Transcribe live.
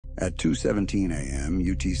At 2:17 a.m.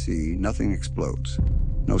 UTC, nothing explodes.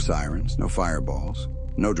 No sirens, no fireballs,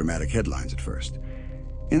 no dramatic headlines at first.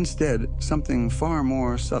 Instead, something far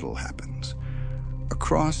more subtle happens.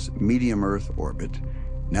 Across medium Earth orbit,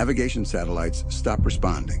 navigation satellites stop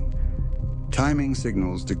responding. Timing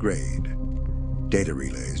signals degrade. Data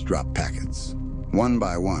relays drop packets. One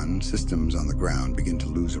by one, systems on the ground begin to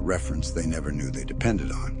lose a reference they never knew they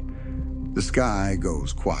depended on. The sky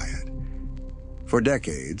goes quiet. For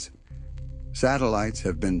decades, satellites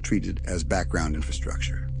have been treated as background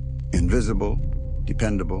infrastructure. Invisible,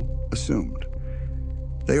 dependable, assumed.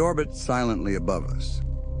 They orbit silently above us,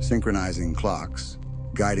 synchronizing clocks,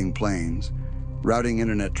 guiding planes, routing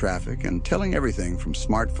internet traffic, and telling everything from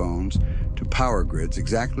smartphones to power grids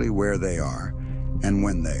exactly where they are and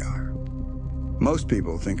when they are. Most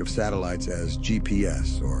people think of satellites as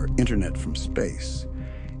GPS or internet from space.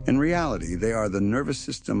 In reality, they are the nervous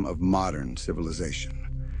system of modern civilization.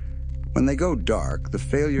 When they go dark, the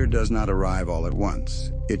failure does not arrive all at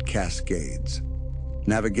once. It cascades.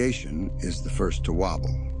 Navigation is the first to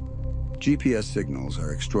wobble. GPS signals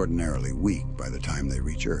are extraordinarily weak by the time they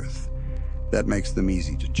reach Earth. That makes them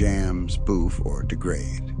easy to jam, spoof, or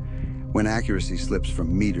degrade. When accuracy slips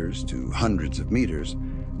from meters to hundreds of meters,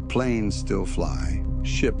 planes still fly,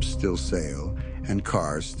 ships still sail, and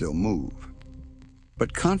cars still move.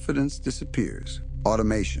 But confidence disappears.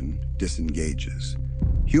 Automation disengages.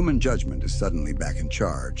 Human judgment is suddenly back in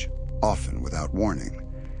charge, often without warning.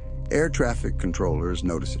 Air traffic controllers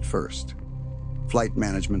notice it first. Flight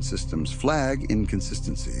management systems flag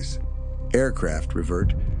inconsistencies. Aircraft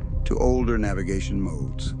revert to older navigation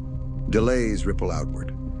modes. Delays ripple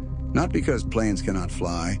outward. Not because planes cannot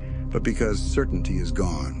fly, but because certainty is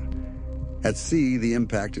gone. At sea, the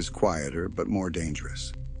impact is quieter but more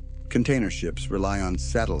dangerous. Container ships rely on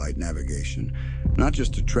satellite navigation, not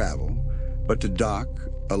just to travel, but to dock,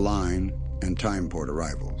 align, and time port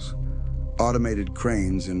arrivals. Automated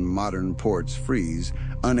cranes in modern ports freeze,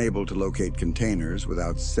 unable to locate containers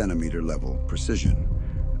without centimeter-level precision.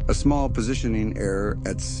 A small positioning error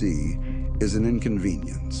at sea is an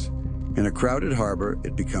inconvenience. In a crowded harbor,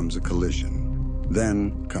 it becomes a collision.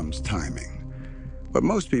 Then comes timing. What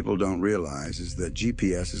most people don't realize is that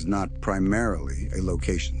GPS is not primarily a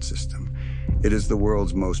location system. It is the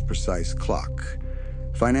world's most precise clock.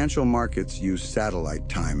 Financial markets use satellite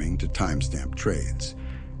timing to timestamp trades.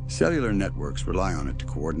 Cellular networks rely on it to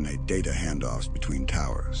coordinate data handoffs between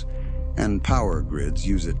towers. And power grids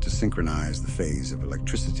use it to synchronize the phase of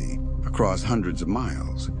electricity across hundreds of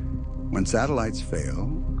miles. When satellites fail,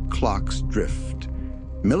 clocks drift.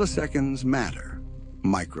 Milliseconds matter.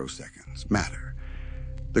 Microseconds matter.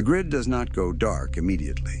 The grid does not go dark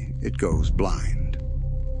immediately. It goes blind.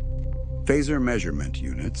 Phaser measurement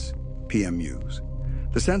units, PMUs,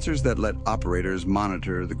 the sensors that let operators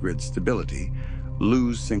monitor the grid stability,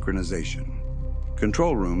 lose synchronization.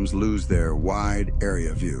 Control rooms lose their wide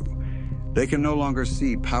area view. They can no longer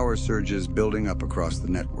see power surges building up across the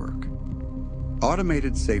network.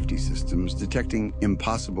 Automated safety systems detecting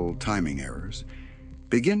impossible timing errors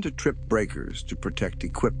begin to trip breakers to protect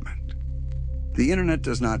equipment. The internet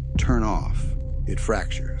does not turn off, it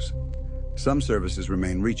fractures. Some services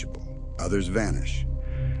remain reachable, others vanish.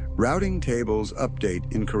 Routing tables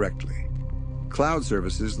update incorrectly. Cloud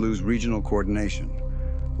services lose regional coordination.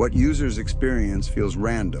 What users experience feels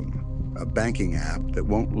random. A banking app that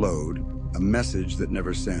won't load, a message that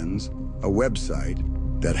never sends, a website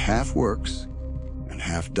that half works and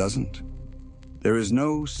half doesn't. There is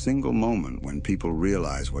no single moment when people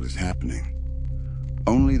realize what is happening.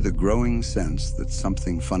 Only the growing sense that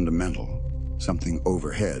something fundamental, something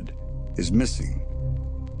overhead, is missing.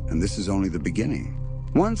 And this is only the beginning.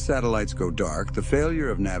 Once satellites go dark, the failure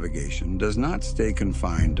of navigation does not stay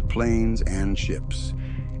confined to planes and ships.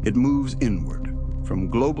 It moves inward, from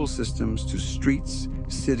global systems to streets,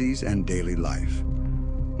 cities, and daily life.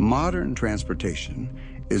 Modern transportation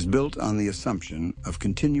is built on the assumption of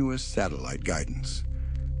continuous satellite guidance.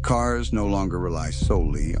 Cars no longer rely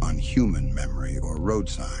solely on human memory or road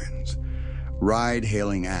signs.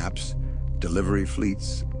 Ride-hailing apps, delivery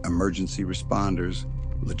fleets, emergency responders,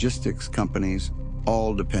 logistics companies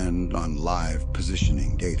all depend on live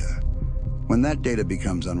positioning data. When that data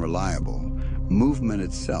becomes unreliable, movement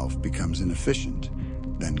itself becomes inefficient,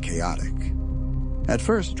 then chaotic. At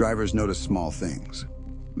first, drivers notice small things.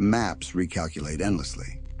 Maps recalculate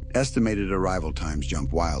endlessly. Estimated arrival times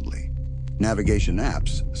jump wildly. Navigation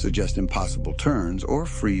apps suggest impossible turns or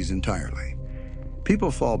freeze entirely.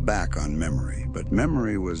 People fall back on memory, but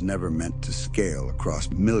memory was never meant to scale across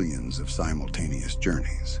millions of simultaneous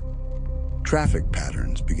journeys. Traffic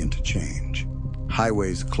patterns begin to change.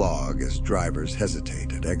 Highways clog as drivers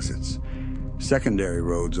hesitate at exits. Secondary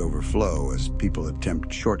roads overflow as people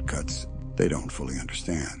attempt shortcuts they don't fully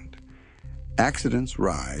understand. Accidents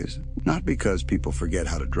rise, not because people forget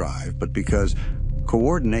how to drive, but because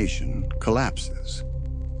coordination collapses.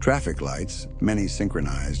 Traffic lights, many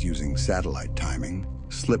synchronized using satellite timing,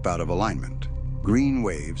 slip out of alignment. Green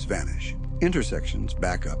waves vanish. Intersections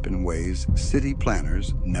back up in ways city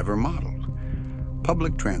planners never modeled.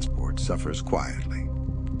 Public transport suffers quietly.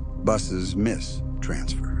 Buses miss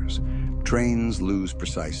transfers. Trains lose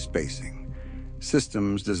precise spacing.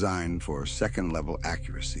 Systems designed for second-level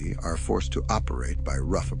accuracy are forced to operate by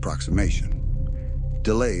rough approximation.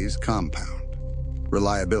 Delays compound.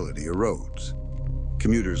 Reliability erodes.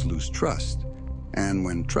 Commuters lose trust, and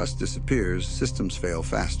when trust disappears, systems fail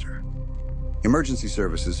faster. Emergency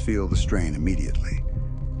services feel the strain immediately.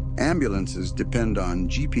 Ambulances depend on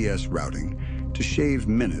GPS routing to shave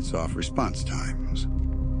minutes off response times.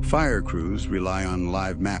 Fire crews rely on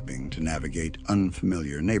live mapping to navigate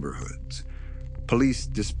unfamiliar neighborhoods. Police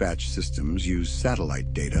dispatch systems use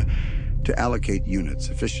satellite data to allocate units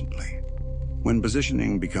efficiently. When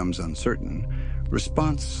positioning becomes uncertain,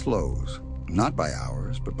 response slows, not by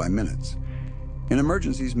hours, but by minutes. In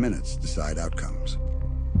emergencies, minutes decide outcomes.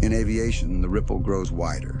 In aviation, the ripple grows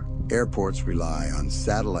wider. Airports rely on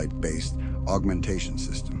satellite-based augmentation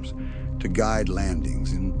systems to guide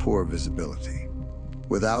landings in poor visibility.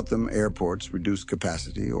 Without them, airports reduce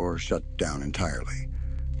capacity or shut down entirely.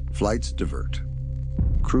 Flights divert.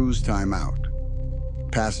 Crews time out.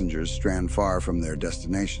 Passengers strand far from their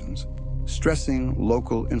destinations, stressing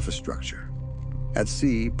local infrastructure. At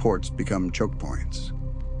sea, ports become choke points.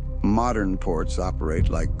 Modern ports operate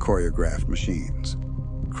like choreographed machines.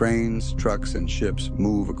 Cranes, trucks, and ships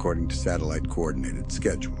move according to satellite-coordinated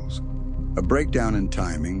schedules. A breakdown in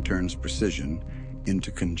timing turns precision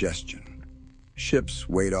into congestion. Ships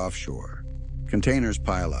wait offshore. Containers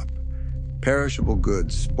pile up. Perishable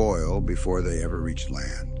goods spoil before they ever reach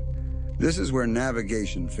land. This is where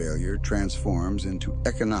navigation failure transforms into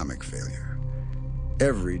economic failure.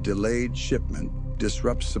 Every delayed shipment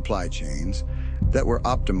disrupts supply chains that were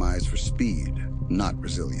optimized for speed, not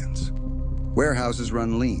resilience. Warehouses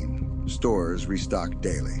run lean, stores restock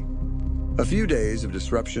daily. A few days of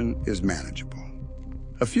disruption is manageable.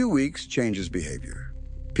 A few weeks changes behavior.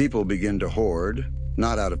 People begin to hoard,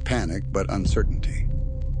 not out of panic, but uncertainty.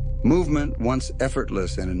 Movement, once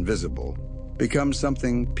effortless and invisible, becomes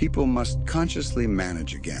something people must consciously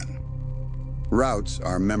manage again. Routes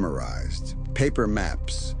are memorized, paper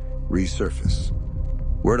maps resurface.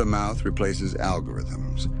 Word of mouth replaces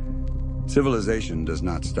algorithms. Civilization does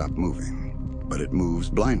not stop moving, but it moves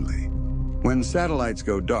blindly. When satellites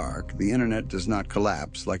go dark, the internet does not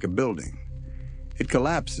collapse like a building. It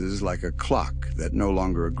collapses like a clock that no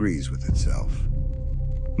longer agrees with itself.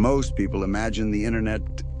 Most people imagine the internet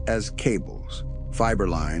as cables, fiber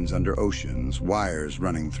lines under oceans, wires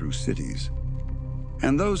running through cities.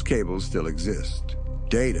 And those cables still exist.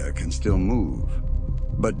 Data can still move.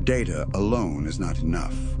 But data alone is not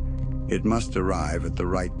enough. It must arrive at the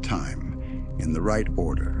right time, in the right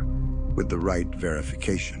order, with the right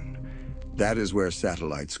verification. That is where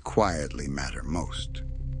satellites quietly matter most.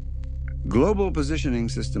 Global Positioning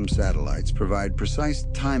System satellites provide precise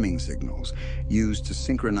timing signals used to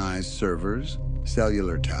synchronize servers,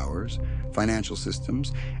 cellular towers, financial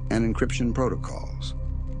systems, and encryption protocols.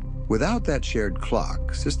 Without that shared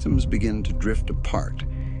clock, systems begin to drift apart,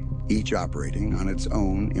 each operating on its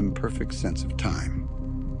own imperfect sense of time.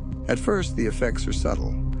 At first, the effects are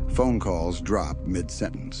subtle. Phone calls drop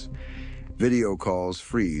mid-sentence. Video calls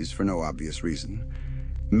freeze for no obvious reason.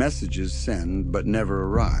 Messages send but never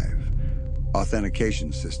arrive.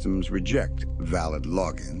 Authentication systems reject valid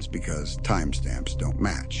logins because timestamps don't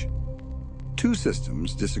match. Two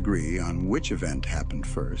systems disagree on which event happened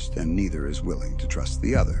first, and neither is willing to trust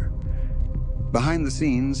the other. Behind the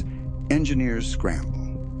scenes, engineers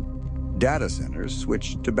scramble. Data centers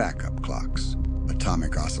switch to backup clocks,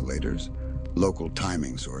 atomic oscillators, local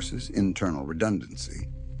timing sources, internal redundancy.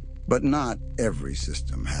 But not every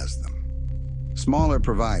system has them. Smaller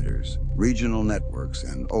providers, regional networks,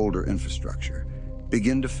 and older infrastructure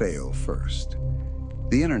begin to fail first.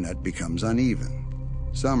 The internet becomes uneven.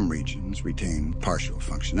 Some regions retain partial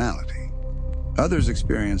functionality. Others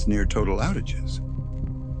experience near-total outages.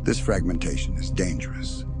 This fragmentation is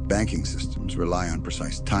dangerous. Banking systems rely on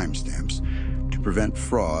precise timestamps to prevent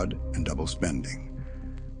fraud and double spending.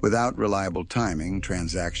 Without reliable timing,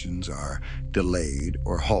 transactions are delayed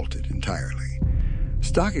or halted entirely.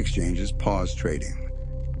 Stock exchanges pause trading.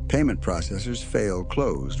 Payment processors fail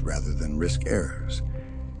closed rather than risk errors.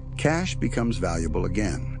 Cash becomes valuable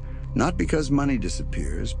again, Not because money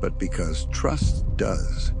disappears, but because trust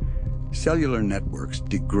does. Cellular networks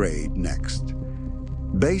degrade next.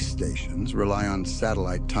 Base stations rely on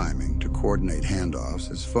satellite timing to coordinate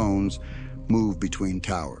handoffs as phones move between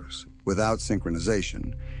towers. Without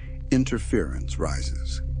synchronization, interference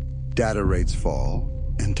rises. Data rates fall,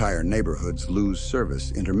 entire neighborhoods lose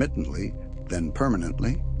service intermittently, then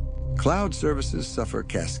permanently. Cloud services suffer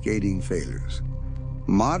cascading failures.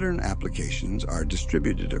 Modern applications are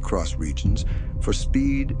distributed across regions for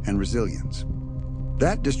speed and resilience.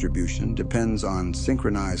 That distribution depends on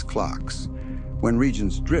synchronized clocks. When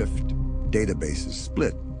regions drift, databases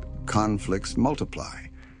split, conflicts multiply.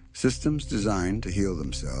 Systems designed to heal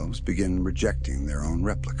themselves begin rejecting their own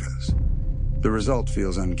replicas. The result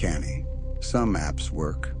feels uncanny. Some apps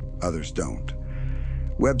work, others don't.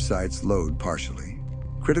 Websites load partially.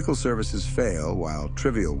 Critical services fail while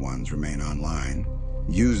trivial ones remain online.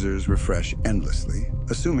 Users refresh endlessly,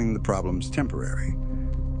 assuming the problem's temporary.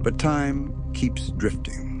 But time keeps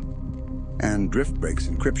drifting. And drift breaks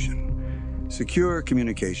encryption. Secure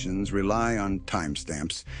communications rely on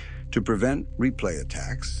timestamps to prevent replay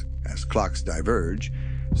attacks. As clocks diverge,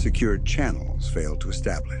 secured channels fail to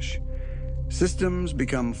establish. Systems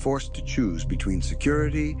become forced to choose between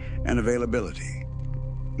security and availability.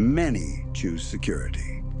 Many choose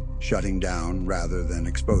security, shutting down rather than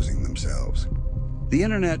exposing themselves. The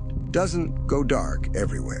internet doesn't go dark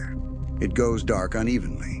everywhere. It goes dark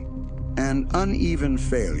unevenly. And uneven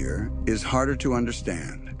failure is harder to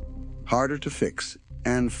understand, harder to fix,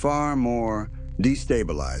 and far more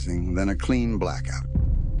destabilizing than a clean blackout.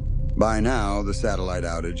 By now, the satellite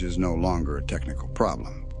outage is no longer a technical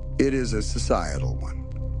problem. It is a societal one.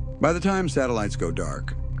 By the time satellites go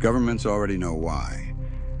dark, governments already know why.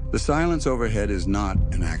 The silence overhead is not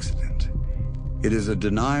an accident. It is a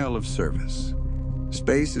denial of service.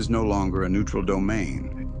 Space is no longer a neutral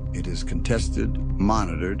domain. It is contested,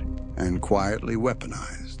 monitored, and quietly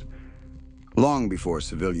weaponized. Long before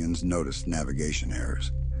civilians noticed navigation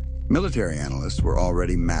errors, military analysts were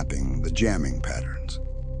already mapping the jamming patterns.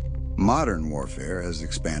 Modern warfare has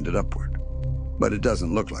expanded upward, but it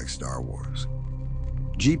doesn't look like Star Wars.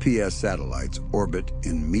 GPS satellites orbit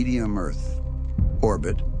in medium Earth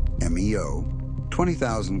orbit, MEO,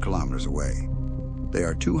 20,000 kilometers away. They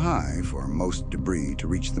are too high for most debris to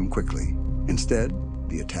reach them quickly. Instead,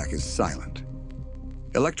 the attack is silent.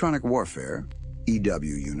 Electronic warfare,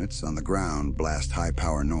 EW units on the ground blast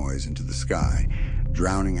high-power noise into the sky,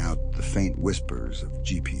 drowning out the faint whispers of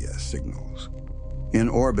GPS signals. In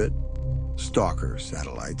orbit, stalker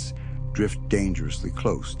satellites drift dangerously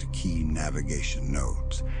close to key navigation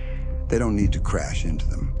nodes. They don't need to crash into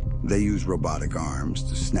them. They use robotic arms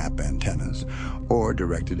to snap antennas or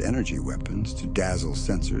directed energy weapons to dazzle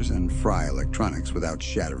sensors and fry electronics without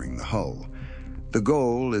shattering the hull. The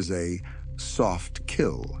goal is a soft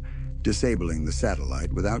kill, disabling the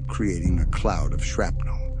satellite without creating a cloud of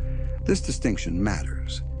shrapnel. This distinction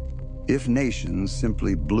matters. If nations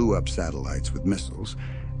simply blew up satellites with missiles,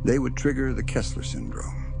 they would trigger the Kessler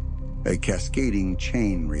syndrome, a cascading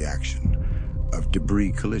chain reaction of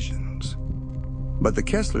debris collisions. But the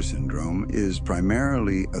Kessler syndrome is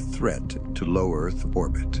primarily a threat to low Earth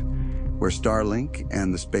orbit, where Starlink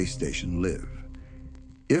and the space station live.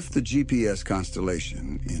 If the GPS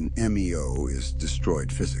constellation in MEO is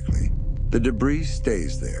destroyed physically, the debris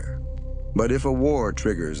stays there. But if a war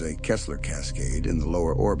triggers a Kessler cascade in the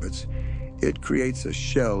lower orbits, it creates a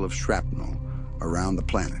shell of shrapnel around the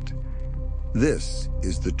planet. This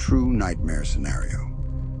is the true nightmare scenario.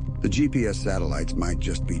 The GPS satellites might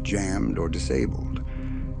just be jammed or disabled.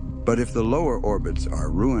 But if the lower orbits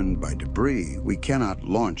are ruined by debris, we cannot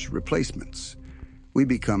launch replacements. We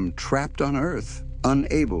become trapped on Earth,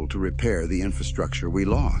 unable to repair the infrastructure we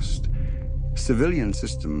lost. Civilian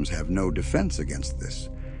systems have no defense against this.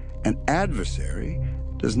 An adversary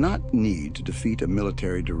does not need to defeat a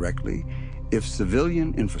military directly if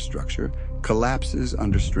civilian infrastructure collapses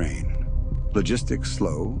under strain. Logistics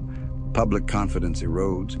slow, public confidence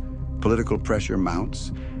erodes, political pressure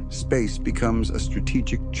mounts, space becomes a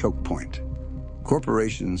strategic choke point.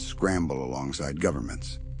 Corporations scramble alongside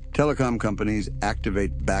governments. Telecom companies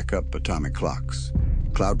activate backup atomic clocks.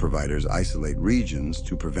 Cloud providers isolate regions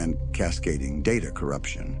to prevent cascading data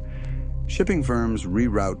corruption. Shipping firms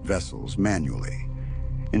reroute vessels manually.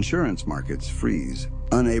 Insurance markets freeze,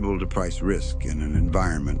 unable to price risk in an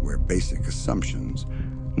environment where basic assumptions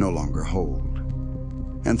no longer hold.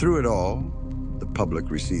 And through it all, the public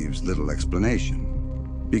receives little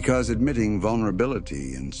explanation, because admitting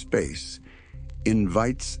vulnerability in space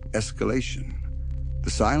invites escalation. The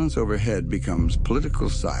silence overhead becomes political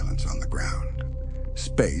silence on the ground.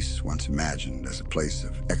 Space, once imagined as a place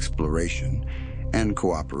of exploration and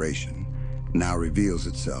cooperation, now reveals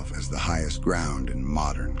itself as the highest ground in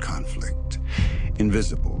modern conflict,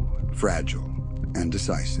 invisible, fragile, and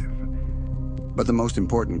decisive. But the most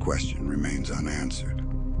important question remains unanswered.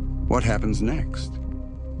 What happens next?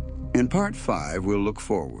 In Part 5, we'll look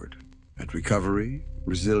forward at recovery,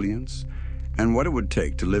 resilience, and what it would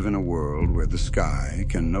take to live in a world where the sky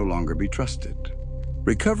can no longer be trusted.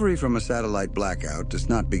 Recovery from a satellite blackout does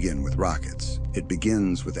not begin with rockets. It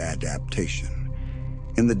begins with adaptation.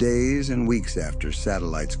 In the days and weeks after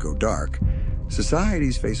satellites go dark,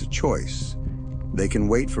 societies face a choice. They can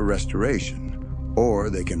wait for restoration, or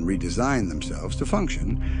they can redesign themselves to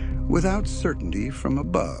function without certainty from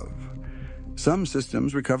above. Some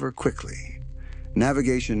systems recover quickly.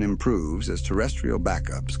 Navigation improves as terrestrial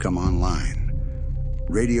backups come online.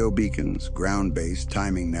 Radio beacons, ground-based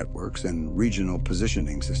timing networks, and regional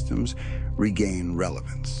positioning systems regain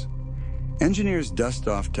relevance. Engineers dust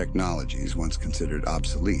off technologies once considered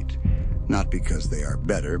obsolete, not because they are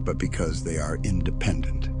better, but because they are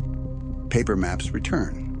independent. Paper maps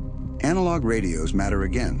return. Analog radios matter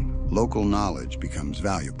again. Local knowledge becomes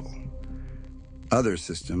valuable. Other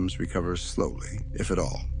systems recover slowly, if at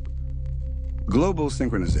all. Global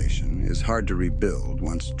synchronization is hard to rebuild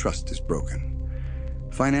once trust is broken.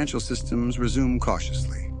 Financial systems resume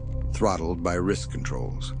cautiously, throttled by risk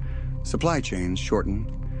controls. Supply chains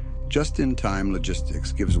shorten. Just-in-time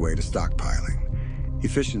logistics gives way to stockpiling.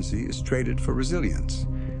 Efficiency is traded for resilience.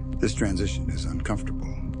 This transition is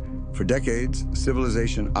uncomfortable. For decades,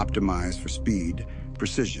 civilization optimized for speed,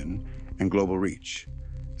 precision, and global reach.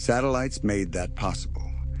 Satellites made that possible.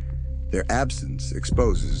 Their absence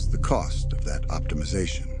exposes the cost of that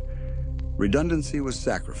optimization. Redundancy was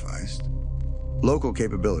sacrificed. Local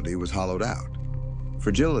capability was hollowed out.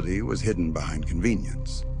 Fragility was hidden behind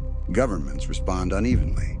convenience. Governments respond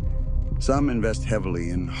unevenly. Some invest heavily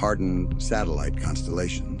in hardened satellite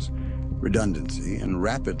constellations, redundancy, and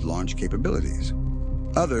rapid launch capabilities.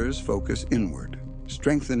 Others focus inward,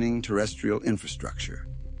 strengthening terrestrial infrastructure,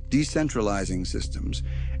 decentralizing systems,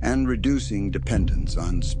 and reducing dependence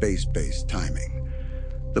on space-based timing.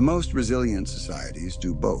 The most resilient societies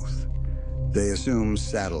do both. They assume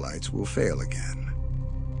satellites will fail again.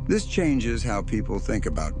 This changes how people think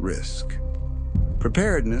about risk.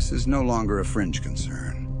 Preparedness is no longer a fringe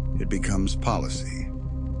concern. It becomes policy.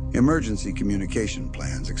 Emergency communication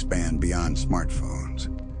plans expand beyond smartphones.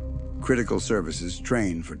 Critical services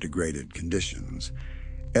train for degraded conditions.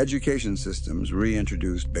 Education systems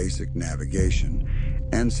reintroduce basic navigation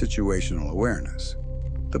and situational awareness.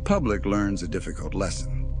 The public learns a difficult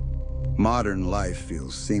lesson. Modern life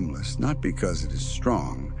feels seamless, not because it is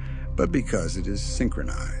strong, but because it is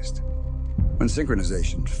synchronized. When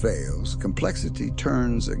synchronization fails, complexity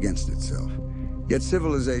turns against itself. Yet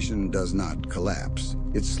civilization does not collapse.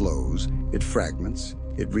 It slows, it fragments,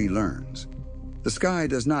 it relearns. The sky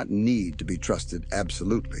does not need to be trusted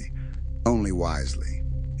absolutely, only wisely.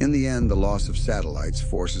 In the end, the loss of satellites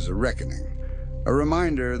forces a reckoning, a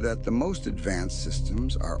reminder that the most advanced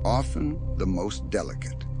systems are often the most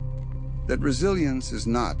delicate. That resilience is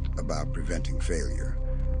not about preventing failure,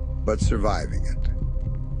 but surviving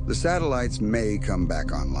it. The satellites may come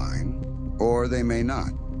back online, or they may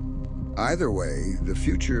not. Either way, the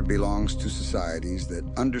future belongs to societies that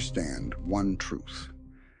understand one truth.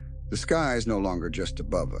 The sky is no longer just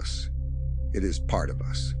above us. It is part of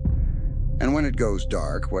us. And when it goes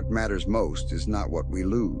dark, what matters most is not what we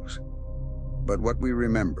lose, but what we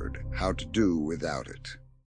remembered how to do without it.